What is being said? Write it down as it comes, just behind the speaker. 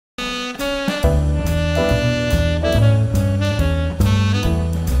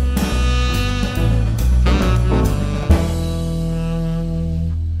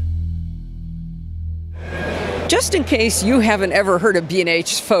just in case you haven't ever heard of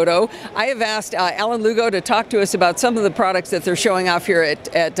B&H Photo, I have asked Alan Lugo to talk to us about some of the products that they're showing off here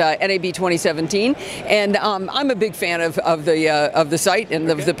at NAB 2017. And I'm a big fan of the site and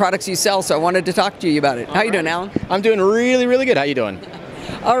the products you sell, so I wanted to talk to you about it. How you doing, Alan? I'm doing really, really good. How you doing?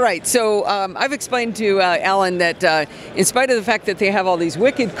 All right, so I've explained to Alan that in spite of the fact that they have all these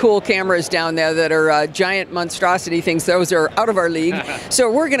wicked cool cameras down there that are giant monstrosity things, those are out of our league.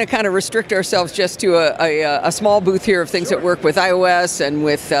 So we're going to kind of restrict ourselves just to a small booth here of things that work with iOS and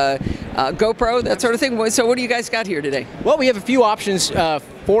with GoPro, that sort of thing. So what do you guys got here today? Well, we have a few options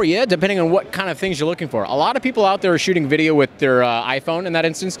for you, depending on what kind of things you're looking for. A lot of people out there are shooting video with their iPhone in that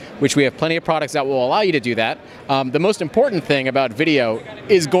instance, which we have plenty of products that will allow you to do that. The most important thing about video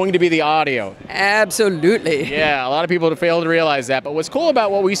is going to be the audio. Absolutely. Yeah, a lot of people fail to realize that, but what's cool about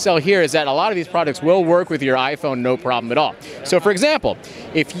what we sell here is that a lot of these products will work with your iPhone no problem at all. So for example,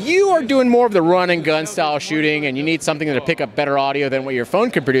 if you are doing more of the run and gun style shooting and you need something to pick up better audio than what your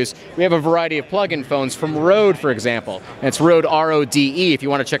phone can produce, we have a variety of plug-in phones from Rode, for example. And it's Rode R-O-D-E if you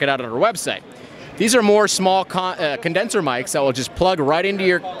want to check it out on our website. These are more small condenser mics that will just plug right into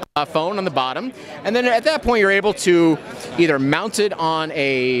your phone on the bottom, and then at that point you're able to either mount it on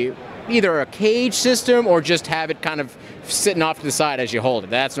either a cage system or just have it kind of sitting off to the side as you hold it.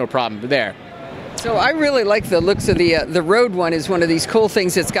 That's no problem there. So I really like the looks of the Rode one. Is one of these cool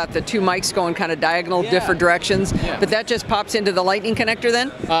things. It's got the two mics going kind of diagonal, different directions, but that just pops into the lightning connector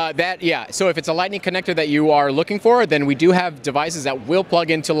then? So if it's a lightning connector that you are looking for, then we do have devices that will plug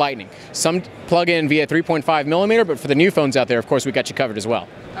into lightning. Some plug in via 3.5 millimeter, but for the new phones out there, of course, we got you covered as well.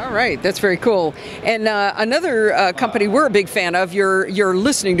 All right, that's very cool. And another company we're a big fan of, you're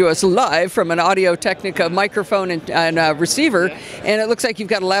listening to us live from an Audio-Technica microphone and receiver, and it looks like you've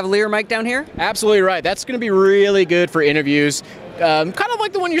got a lavalier mic down here? Absolutely right. That's going to be really good for interviews. Kind of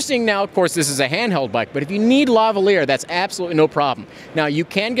like the one you're seeing now. Of course, this is a handheld mic, but if you need lavalier, that's absolutely no problem. Now, you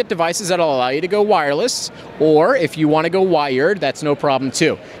can get devices that will allow you to go wireless, or if you want to go wired, that's no problem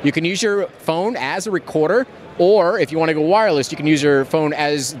too. You can use your phone as a recorder, or if you want to go wireless, you can use your phone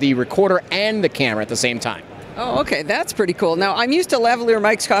as the recorder and the camera at the same time. Oh, okay, that's pretty cool. Now, I'm used to lavalier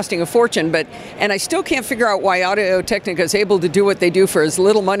mics costing a fortune, and I still can't figure out why Audio-Technica is able to do what they do for as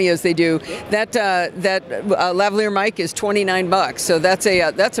little money as they do. That lavalier mic is $29, so that's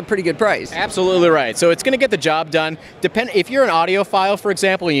a pretty good price. Absolutely right. So it's going to get the job done. If you're an audiophile, for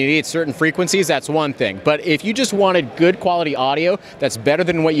example, and you need certain frequencies, that's one thing. But if you just wanted good quality audio that's better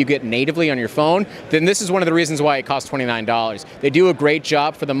than what you get natively on your phone, then this is one of the reasons why it costs $29. They do a great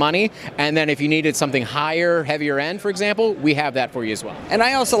job for the money, and then if you needed something higher, heavier end, for example, we have that for you as well. And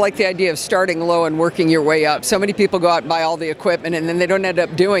I also like the idea of starting low and working your way up. So many people go out and buy all the equipment and then they don't end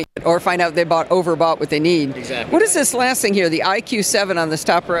up doing it or find out they overbought what they need. Exactly. What is this last thing here, the IQ7 on this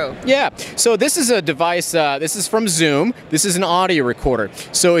top row? Yeah, so this is a device, this is from Zoom. This is an audio recorder.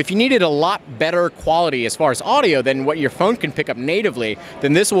 So if you needed a lot better quality as far as audio than what your phone can pick up natively,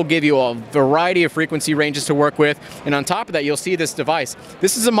 then this will give you a variety of frequency ranges to work with. And on top of that, you'll see this device.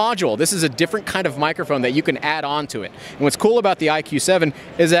 This is a module. This is a different kind of microphone that you can add on to it. And what's cool about the IQ7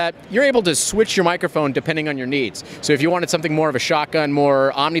 is that you're able to switch your microphone depending on your needs. So if you wanted something more of a shotgun,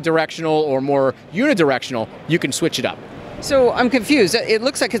 more omnidirectional or more unidirectional, you can switch it up. So I'm confused. It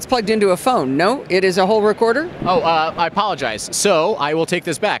looks like it's plugged into a phone. No, it is a whole recorder? Oh, I apologize. So I will take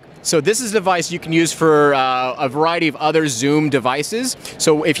this back. So this is a device you can use for a variety of other Zoom devices.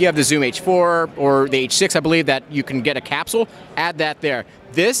 So if you have the Zoom H4 or the H6, I believe that you can get a capsule, add that there.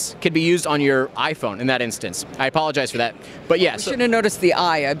 This could be used on your iPhone in that instance. I apologize for that. But yes. I should have noticed the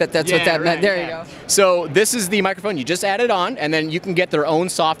I bet that's what that meant. There you go. So this is the microphone. You just add it on, and then you can get their own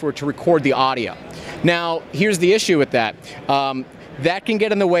software to record the audio. Now, here's the issue with that. That can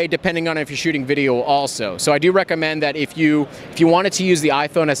get in the way depending on if you're shooting video also. So I do recommend that if you wanted to use the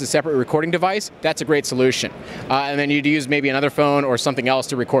iPhone as a separate recording device, that's a great solution. And then you'd use maybe another phone or something else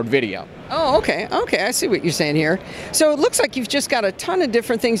to record video. Oh, okay. Okay, I see what you're saying here. So it looks like you've just got a ton of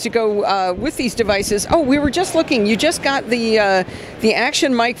different things to go with these devices. Oh, we were just looking. You just got the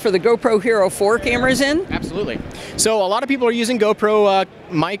action mic for the GoPro Hero 4 cameras in? Absolutely. So a lot of people are using GoPro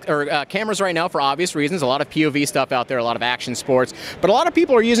cameras right now for obvious reasons. A lot of POV stuff out there, a lot of action sports. But a lot of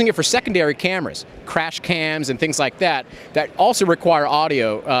people are using it for secondary cameras, crash cams and things like that, that also require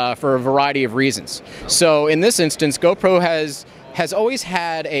audio for a variety of reasons. So in this instance, GoPro has always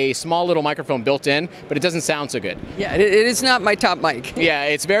had a small little microphone built in, but it doesn't sound so good. Yeah, it is not my top mic. Yeah,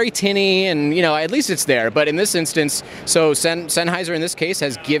 it's very tinny, and at least it's there. But in this instance, so Sennheiser in this case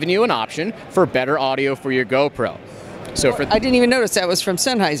has given you an option for better audio for your GoPro. So I didn't even notice that was from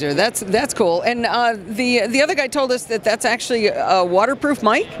Sennheiser. That's cool. And the other guy told us that that's actually a waterproof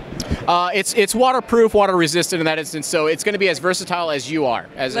mic? It's waterproof, water resistant in that instance, so it's going to be as versatile as you are.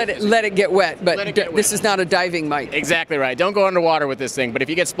 Let it get wet, but this is not a diving mic. Exactly right. Don't go underwater with this thing, but if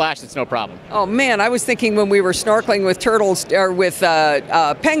you get splashed, it's no problem. Oh man, I was thinking when we were snorkeling with turtles or with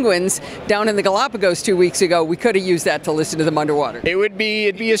penguins down in the Galapagos 2 weeks ago, we could have used that to listen to them underwater. It'd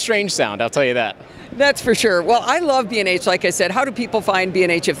be a strange sound, I'll tell you that. That's for sure. Well, I love B&H, like I said. How do people find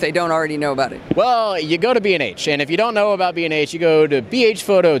B&H if they don't already know about it? Well, you go to B&H, and if you don't know about B&H, you go to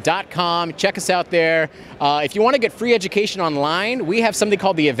bhphoto.com, check us out there. If you want to get free education online, we have something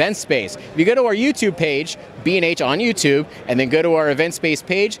called the Event Space. If you go to our YouTube page, B&H on YouTube, and then go to our Event Space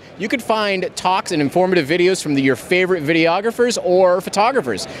page, you can find talks and informative videos from your favorite videographers or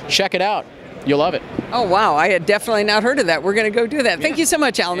photographers. Check it out. You'll love it. Oh, wow. I had definitely not heard of that. We're going to go do that. Thank you so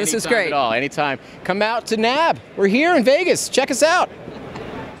much, Alan. This was great. Anytime. Come out to NAB. We're here in Vegas. Check us out.